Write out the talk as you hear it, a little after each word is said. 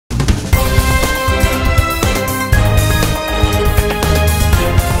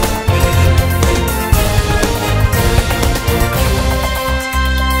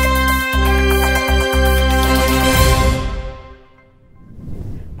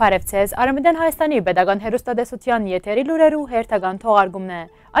Բարևձեզ, Արևմտյան Հայաստանի Պետական հեռուստատեսության եթերի լուրերու հերթական թողարկումն է։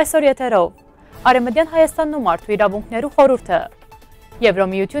 Այսօր եթերով Արևմտյան Հայաստանն ու մարդու իրավունքներու խորհուրդը։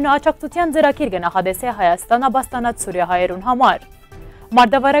 Եվրոմիությունը աջակցության ծրագիր կնախադես է Հայաստան աբաստանած սուրիահայերուն համար։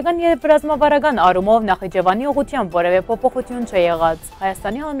 Մարտավարական և ռազմավարական առումով Նախիջևանի ուղղությամբ որևէ փոփոխություն չի եղած,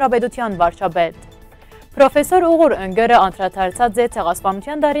 Հայաստանի Հանրապետության վարչապետ։ Պրոֆեսոր Ուղուր Ընգերը անդրադարձած է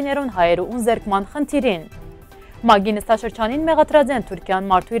ցեղասպանության դարիներուն հայերու ունզերկման խնդիրին։ Մագի նստաշրջանին մեղադրած են Թուրքիան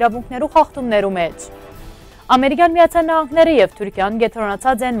մարդու իրավունքներու խախտումներու մեջ։ Ամերիկյան Միացյալ Նահանգները և Թուրքիան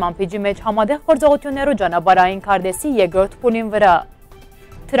կենտրոնացած են Մանփիջի մեջ համատեղ գործողություններու ճանապարհային քարտեզի երկրորդ փուլին վրա։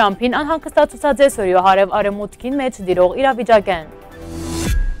 Թրամփին անհանգստացուցած է Սուրիա-հարև արևմուտքին մեջ դիրող իրավիճակեն։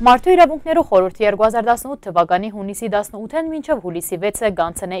 Մարդու իրավունքներու խորհուրդը 2018 թվականի հունիսի 18-ին մինչև հուլիսի 6-ը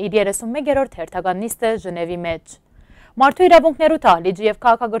գանցն է իր 31-րդ հերթական նիստը Ժնևի մեջ։ Մարդու իրավունքներու դահլիճի և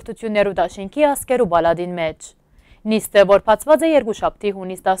քաղաքագրթություններու դաշինքի ասկերու բալադին մեջ։ Նիստը, որ բացված է երկուշաբթի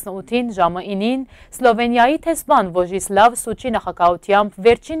հունիս 18-ին ժամը 9-ին Սլովենիայի տեսփան Վոժիսլավ Սուչի նախագահությամբ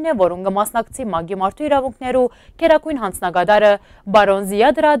վերջինն է, որոնք կմասնակցի ՄԱԳ-ի մարդու իրավունքներու գերագույն հանձնագետարը բարոն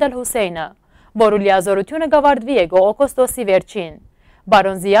Զիադ Ռաադ Ալ Հուսեյնը, որու լիազորությունը կավարտվի էգո օգոստոսի վերջին։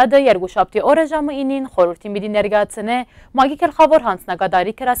 Բարոն Զիադը երկուշաբթի օրը ժամը 9-ին խորհրդի միտի ներկայացնե ՄԱԳ-ի գլխավոր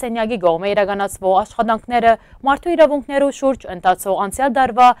հանձնագետարի գրասենյակի կողմէ իրականացվող աշխատանքները մարդու իրավունքներու շուրջ ընթացող անցյալ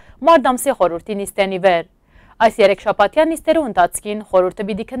տարվա մարտ ամսի խորհրդի նիստեն ի վեր։ Այս երեքշաբաթյա նիստերու ընթացքին խորհուրդը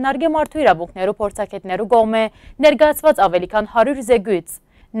պիտի քննարկի մարդու իրավունքներու փորձագետներու կողմէ ներկայացված ավելի քան 100 զեկույց,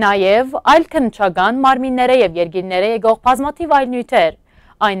 նաև այլ քննչական մարմինները եւ երկիրները եկող բազմաթիվ այլ նյութեր։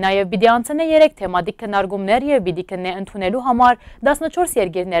 Այն նաև պիտի անցնե 3 թեմատիկ քննարկումներ եւ պիտի քննի ընդունելու համար 14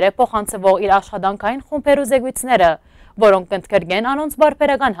 երկիրները փոխանցվող իր աշխատանքային խումբերու զեկույցները, որոնք կընդգրկեն անոնց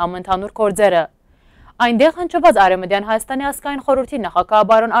բարբերական համընդհանուր գործերը։ Այնտեղ հնչված Արևմտյան Հայաստանի ազգային խորհրդի նախագահ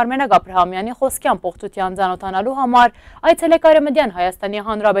բարոն Արմենակ Աբրահամյանի խոսքյան փոխտության ծանոթանալու համար այցելեք Արևմտյան Հայաստանի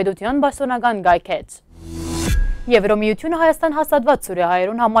Հանրապետության պաշտոնական գայքեջ։ Եվրոմիությունը Հայաստան հաստատված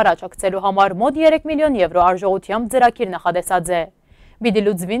սուրիահայերուն համար աջակցելու համար մոտ 3 միլիոն եվրո արժողությամբ ծրագիր նախադեсած է։ Պիտի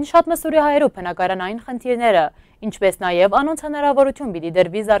լուծվին շատ մսուրիահայերու բնակարանային խնդիրները, ինչպես նաև անոնց հնարավորություն պիտի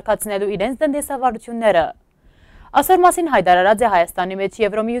դրվի զարգացնելու իրենց տնտեսավարությունները։ Այսօր մասին հայտարարած է Հայաստանի մեջ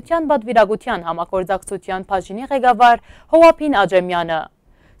Եվրոմիության պատվիրակության համագործակցության բաժինի ղեկավար Հովհափին Աջեմյանը։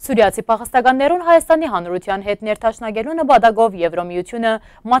 Սուրիացի փախստականներուն Հայաստանի Հանրության հետ ներդաշնակելու նպատակով Եվրոմիությունը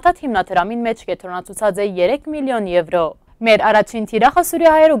մաթաթ հիմնադրամին մեջ կենտրոնացած է 3 միլիոն եվրո։ Մեր առաջին թիրախը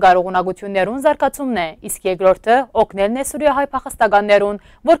սուրիահայերու կարողունակություններուն զարգացումն է, իսկ երկրորդը օգնելն է սուրիահայ փախստականներուն,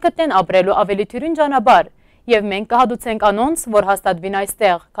 որ գտնեն ապրելու ավելի թյուրին ճանապարհ, եւ մենք կհադուցենք անոնց, որ հաստատվին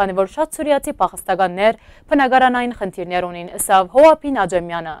այստեղ, քանի որ շատ սուրիացի փախստականներ բնակարանային խնդիրներ ունին, ըսավ Հովհափին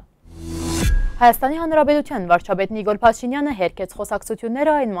Աջեմյանը։ Հայաստանի Հանրապետության վարչապետ Նիկոլ Փաշինյանը հերքեց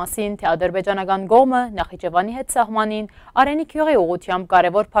խոսակցությունները այն մասին, թե ադրբեջանական կողմը Նախիջևանի հետ սահմանին Արենիկ յուղի ուղղությամբ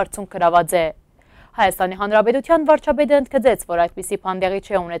կարևոր բարձունք գրաված է։ Հայաստանի Հանրապետության վարչապետը ընդգծեց, որ այդպիսի բան տեղի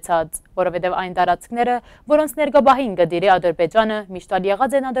չի ունեցած, որովհետև այն տարածքները, որոնց ներկայահին գդիրի Ադրբեջանը, միշտ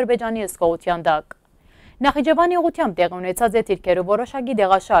եղած են Ադրբեջանի հսկողության տակ։ Նախիջևանի ուղղությամբ տեղի ունեցած է թիրքերու որոշակի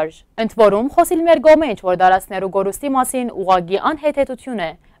դեղաշարժ, ընդ որում խոսիլ մեր կողմը ինչ-որ դարածներու գորուստի մասին ուղղակի անհեթեթություն է։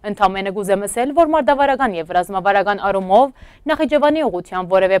 Ընդամենը կուզեմ ասել, որ մարտավարական եւ ռազմավարական առումով Նախիջևանի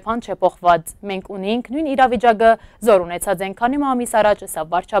ուղղությամբ որևէ բան չէ փոխված։ Մենք ունենք նույն իրավիճակը, զոր ունեցած ենք քանի ամիս առաջ, ըստ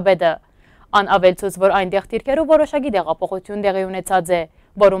վարչապետը։ Անավելցուց, որ այնտեղ թիրքերու որոշակի տեղափոխություն տեղի ունեցած է,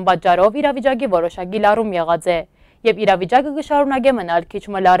 որում պատճառով իրավիճակի որոշակի լարում եղած է, եւ իրավիճակը կշարունակե մնալ քիչ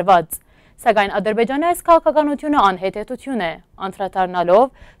մլարված։ Սակայն Ադրբեջանի այս քաղաքականությունը անհեթեթություն է,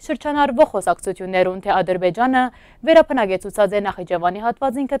 անդրադառնալով շրջանառվող խոսակցություններուն, թե Ադրբեջանը վերաբնակեցուցած է Նախիջևանի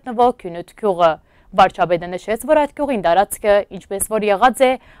հատվածին գտնվող Քյունութ գյուղը։ Վարչապետը նշեց, որ այդ գյուղին տարածքը, ինչպես որ եղած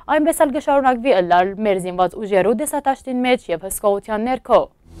է, այնպես էլ կշարունակվի ըլլալ մեր զինված ուժերու դեսատաշտին մեջ եւ հսկողության ներքո։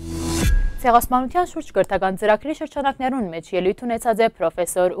 Ցեղասպանության շուրջ կրթական ծրագրի շրջանակներուն մեջ ելույթ ունեցած է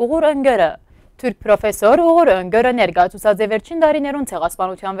պրոֆեսոր Ուղուր Ընգերը։ Թուրք պրոֆեսոր Ուղուր Ընգերը ներկայացուցած է վերջին տարիներուն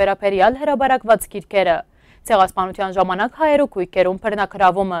ցեղասպանության վերաբերյալ հրապարակված գիրքերը։ Ցեղասպանության ժամանակ հայերու քույքերուն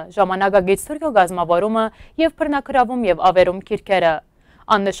բռնակրավումը, ժամանակագից թուրքո գազམավորումը եւ բռնակրավում եւ ավերում գիրքերը։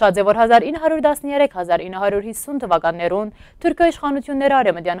 Աննշած է, որ 1913-1950 թվականներուն թուրքո իշխանությունները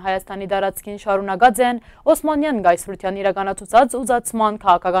Արևմտյան Հայաստանի տարածքին շարունակած են Օսմանյան գայսրության իրականացուցած ուզացման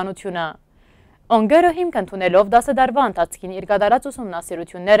քաղաքականությունը։ Ընգերը հիմք ընդունելով 10 տարվա ընթացքին իր կատարած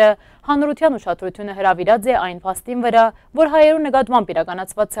ուսումնասիրությունները հանրության ուշադրությունը հրավիրած է այն փաստին վրա, որ հայերու նկատմամբ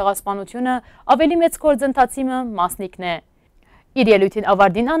իրականացված ցեղասպանությունը ավելի մեծ գործընթացի մասնիկն է։ Իր ելույթին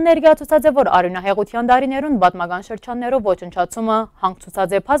ավարտին ան ներկայացուցած է, որ արյունահեղության դարիներուն պատմական շրջաններով ոչնչացումը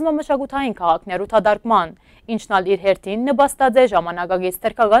հանգցուցած է բազմամշակութային քաղաքներու թադարկման, ինչն ալ իր հերթին նպաստած է ժամանակակից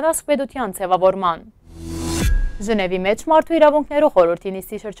թուրքական ասպետության ձևավորման։ Ժնևի մեջ մարդու իրավունքներու խորհրդի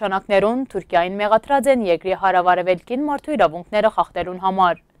նիստի շրջանակներուն Թուրքիային մեղադրած են երկրի հարավարևելքին մարդու իրավունքները խախտելուն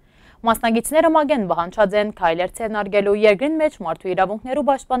համար։ Մասնագետները մագեն բանջած են քայլեր ցերնարգելու երկրին մեջ մարդու իրավունքներու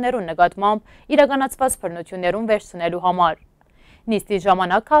պաշտպաններու նկատմամբ իրականացված բռնություններուն վերցնելու համար։ Նիստի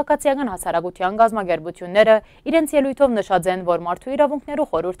ժամանակ քաղաքացիական հասարակության գազագերբությունները իրենց ելույթով նշած են, որ մարդու իրավունքներու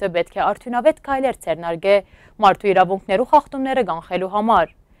խորհուրդը պետք է արդյունավետ քայլեր ցերնարգե մարդու իրավունքներու խախտումները կանխելու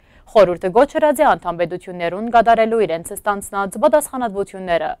համար։ Խորհուրդը գոչրած է անդամբեդություններուն կատարելու իրենց ստանցնած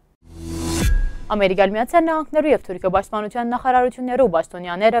պատասխանատվությունները։ Ամերիկայի Միացյալ Նահանգներու եւ Թուրքիա պաշտպանության նախարարություններու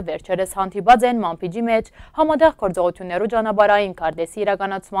պաշտոնյաները վերջերս հանդիպած են Մանփիջի մեջ համատեղ գործողություններու ճանապարհային քարտեզի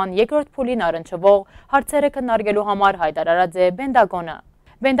իրականացման երկրորդ փուլին առնչվող հարցերը քննարկելու համար հայտարարած է Պենտագոնը։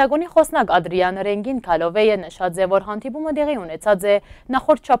 Պենտագոնի խոսնակ Ադրիան Ռենգին Քալովեյը նշած է, որ հանդիպումը տեղի ունեցած է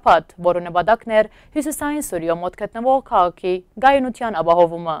նախորդ շաբաթ, որը նպատակն էր հյուսիսային Սուրիո մոտ գտնվող քաղաքի գայունության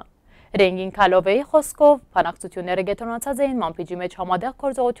ապահովումը։ Ռենգին Քալովեյի խոսքով բանակցությունները կենտրոնացած էին Մանփիջի մեջ համատեղ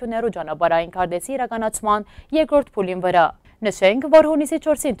գործողություններու ճանապարհային քարտեզի իրականացման երկրորդ փուլին վրա։ Նշենք, որ հունիսի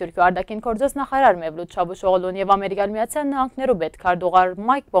 4-ին Թուրքիա արտաքին գործոս նախարար Մևլութ Չավուշօղլուն եւ Ամերիկայի Միացյալ Նահանգներու պետքարտուղար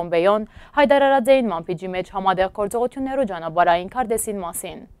Մայք Պոմպեոն հայտարարած էին Մանփիջի մեջ համատեղ գործողություններու ճանապարհային քարտեզին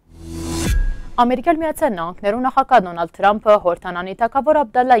մասին։ Ամերիկայի Միացյալ Նահանգներու նախագահ Դոնալդ Թրամփը Հորդանանի թագավոր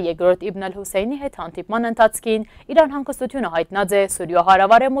Աբդալլա II Իբն Հուսեյնի հետ հանդիպման ընթացքին իր անհանգստությունը հայտնած է Սուրիո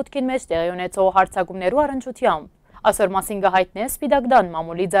հարավարեմուտքին մեջ տեղի ունեցող հարձակումներու առնչությամբ։ Այսօր մասին կհայտնե Սպիտակ տան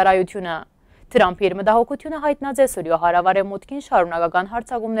մամուլի ծառայությունը։ Թրամփը իր մտահոգությունը հայտնած է Սուրիո հարավարեմուտքին շարունակական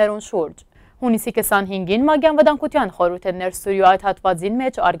հարձակումներուն շուրջ։ Հունիսի 25-ին Մագյան վտանգության խորհուրդը ներսուրյու այդ հատվածին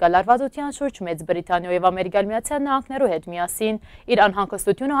մեջ արգա լարվածության շուրջ Մեծ Բրիտանիայի եւ Ամերիկայի Միացյալ Նահանգներու հետ միասին իր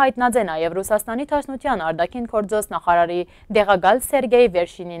անհանգստությունը հայտնած է նաեւ Ռուսաստանի Դաշնության արտաքին գործոս նախարարի դեղագալ Սերգեյ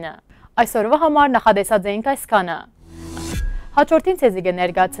Վերշինինը։ Այսօրվա համար նախադեсած էինք այսքանը։ Հաջորդին ցեզի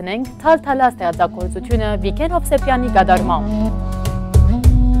կներկայացնենք Թալթալա ստեղծագործությունը Վիկեն Հովսեփյանի կատարմամբ։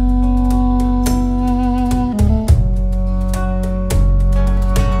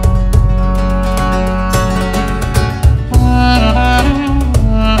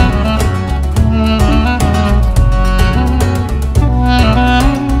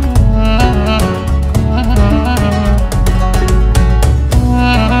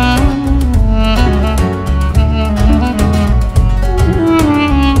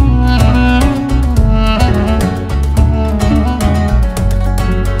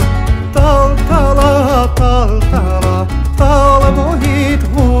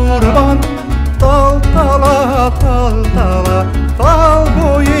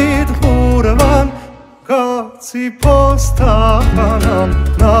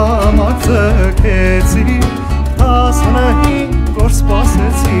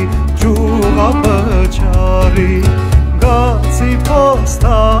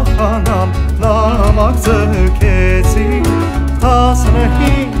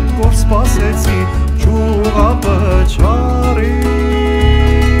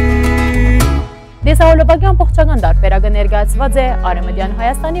 Դեսահոլովակյան փոխչական դարբերակը ներկայացված է Արևմտյան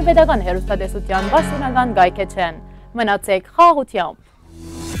Հայաստանի Պետական հեռուստատեսության 60-ական գայքեչեն։ Մնացեք խաղաղությամբ։